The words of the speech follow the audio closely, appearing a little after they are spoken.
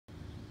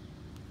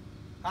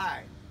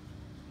Hi,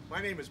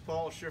 my name is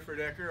Paul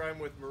Schifferdecker. I'm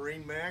with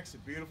MarineMax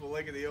at beautiful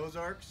Lake of the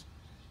Ozarks.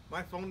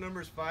 My phone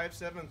number is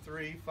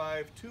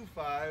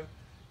 573-525-1129.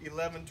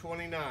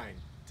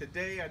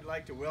 Today I'd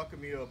like to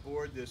welcome you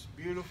aboard this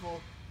beautiful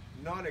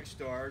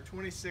NauticStar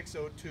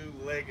 2602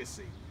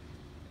 Legacy.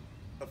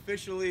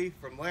 Officially,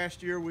 from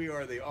last year, we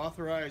are the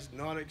authorized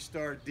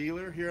NauticStar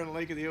dealer here on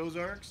Lake of the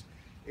Ozarks,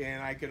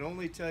 and I can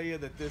only tell you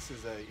that this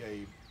is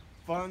a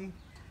fun,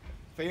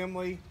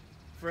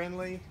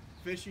 family-friendly,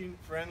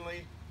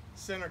 fishing-friendly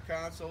center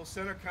console.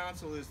 Center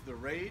console is the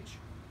rage,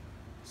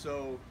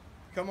 so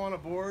come on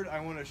aboard. I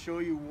want to show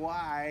you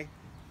why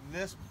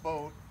this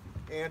boat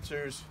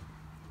answers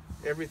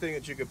everything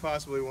that you could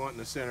possibly want in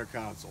the center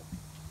console.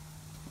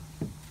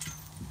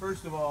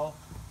 First of all,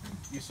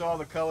 you saw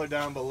the color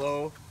down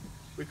below.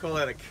 We call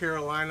that a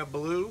Carolina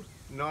blue.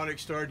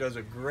 NauticStar does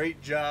a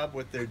great job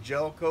with their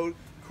gel coat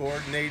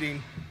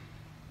coordinating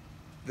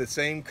the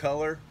same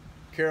color,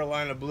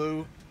 Carolina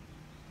blue,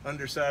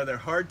 underside of their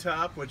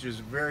hardtop, which is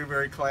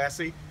very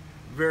classy,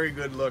 very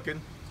good looking.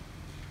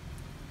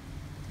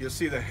 You'll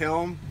see the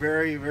helm,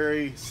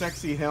 very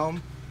sexy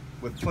helm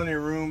with plenty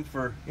of room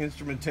for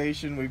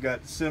instrumentation. We've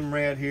got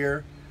Simrad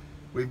here.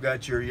 We've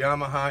got your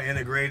Yamaha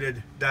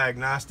integrated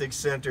diagnostic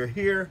center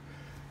here.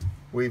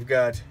 We've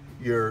got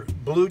your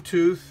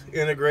Bluetooth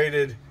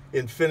integrated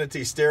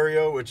infinity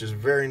stereo, which is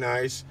very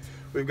nice.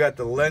 We've got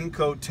the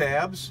Lenco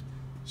tabs,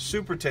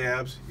 super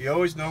tabs. You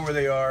always know where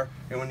they are,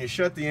 and when you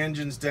shut the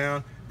engines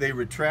down, they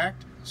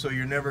retract, so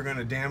you're never going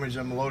to damage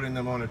them loading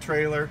them on a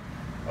trailer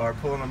or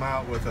pulling them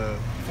out with a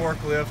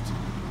forklift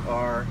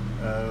or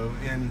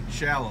in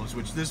shallows,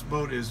 which this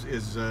boat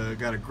is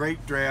got a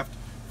great draft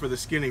for the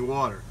skinny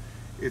water.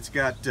 It's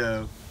got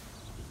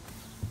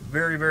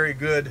very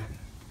good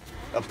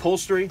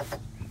upholstery,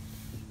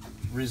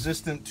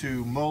 resistant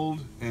to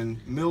mold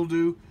and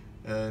mildew,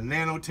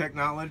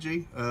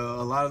 nanotechnology.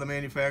 A lot of the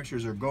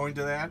manufacturers are going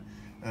to that,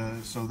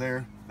 so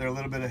they're a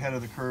little bit ahead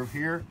of the curve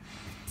here.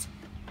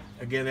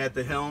 Again, at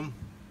the helm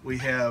we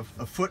have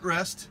a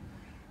footrest,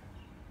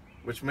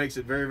 which makes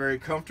it very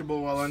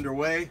comfortable while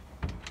underway.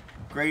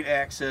 Great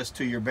access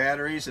to your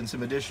batteries and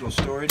some additional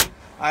storage.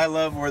 I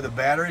love where the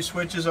battery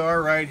switches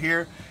are right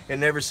here. It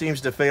never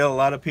seems to fail. A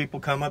lot of people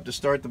come up to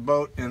start the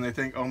boat and they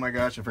think, oh my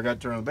gosh, I forgot to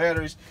turn on the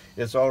batteries.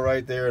 It's all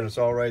right there, and it's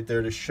all right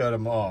there to shut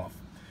them off.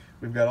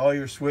 We've got all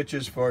your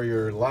switches for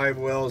your live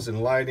wells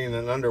and lighting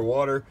and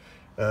underwater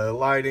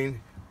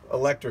lighting.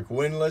 Electric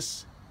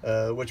windlass,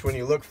 which when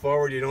you look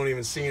forward you don't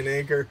even see an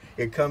anchor.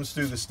 It comes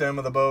through the stem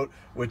of the boat,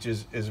 which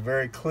is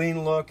very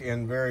clean look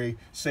and very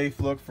safe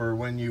look for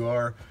when you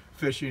are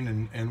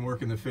fishing and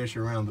working the fish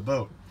around the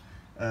boat.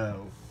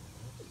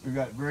 We've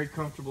got very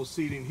comfortable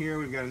seating here.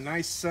 We've got a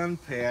nice sun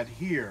pad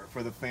here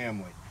for the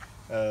family.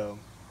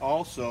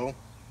 Also,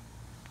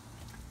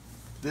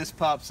 this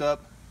pops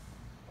up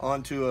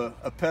onto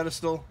a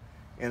pedestal,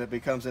 and it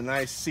becomes a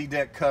nice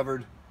SeaDeck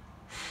covered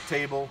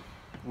table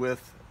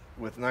with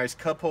nice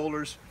cup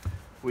holders.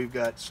 We've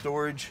got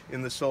storage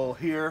in the sole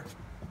here.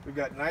 We've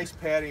got nice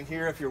padding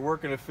here if you're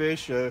working a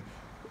fish, a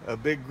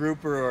big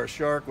grouper or a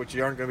shark, which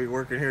you aren't going to be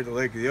working here at the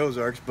Lake of the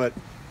Ozarks, but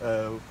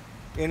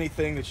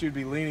anything that you'd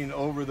be leaning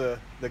over the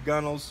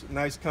gunnels,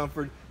 nice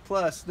comfort.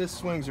 Plus, this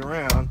swings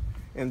around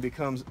and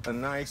becomes a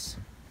nice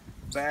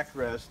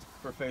backrest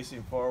for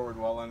facing forward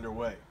while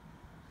underway.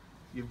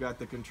 You've got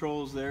the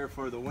controls there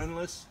for the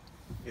windlass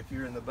if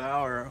you're in the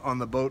bow or on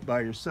the boat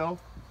by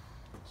yourself,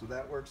 so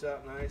that works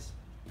out nice.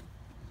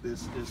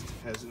 This just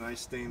has a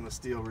nice stainless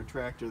steel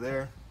retractor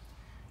there.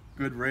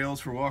 Good rails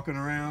for walking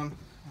around.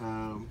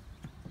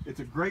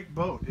 It's a great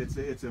boat.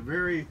 It's a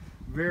very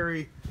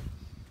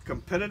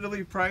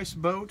competitively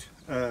priced boat.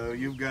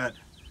 You've got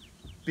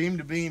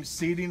beam-to-beam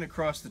seating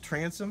across the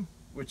transom,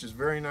 which is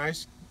very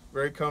nice,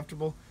 very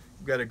comfortable.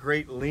 You've got a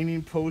great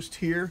leaning post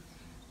here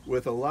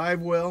with a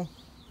live well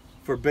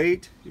for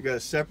bait. You've got a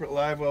separate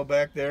live well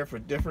back there for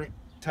different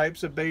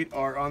types of bait.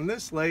 Or on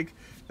this lake,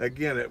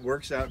 again, it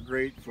works out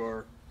great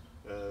for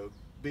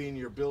being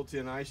your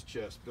built-in ice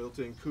chest,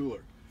 built-in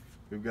cooler.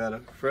 We've got a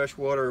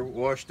freshwater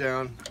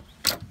washdown,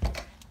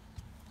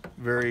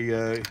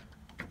 very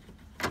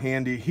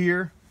handy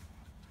here.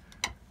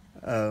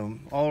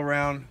 All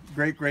around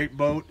great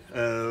boat.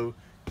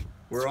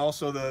 We're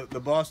also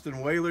the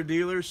Boston Whaler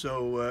dealer,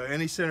 so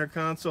any center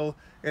console,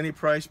 any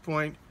price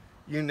point,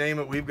 you name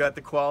it, we've got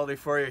the quality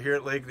for you here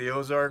at Lake of the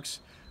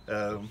Ozarks.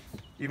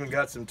 Even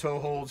got some tow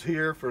holds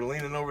here for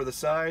leaning over the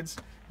sides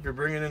if you're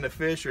bringing in a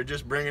fish or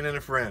just bringing in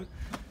a friend.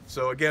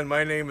 So again,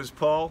 my name is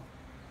Paul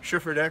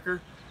Schifferdecker.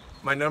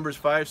 My number is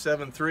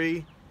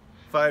 573-525-1129.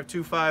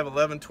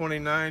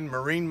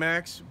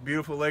 MarineMax,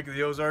 beautiful Lake of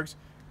the Ozarks.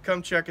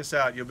 Come check us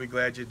out. You'll be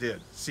glad you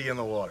did. See you in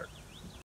the water.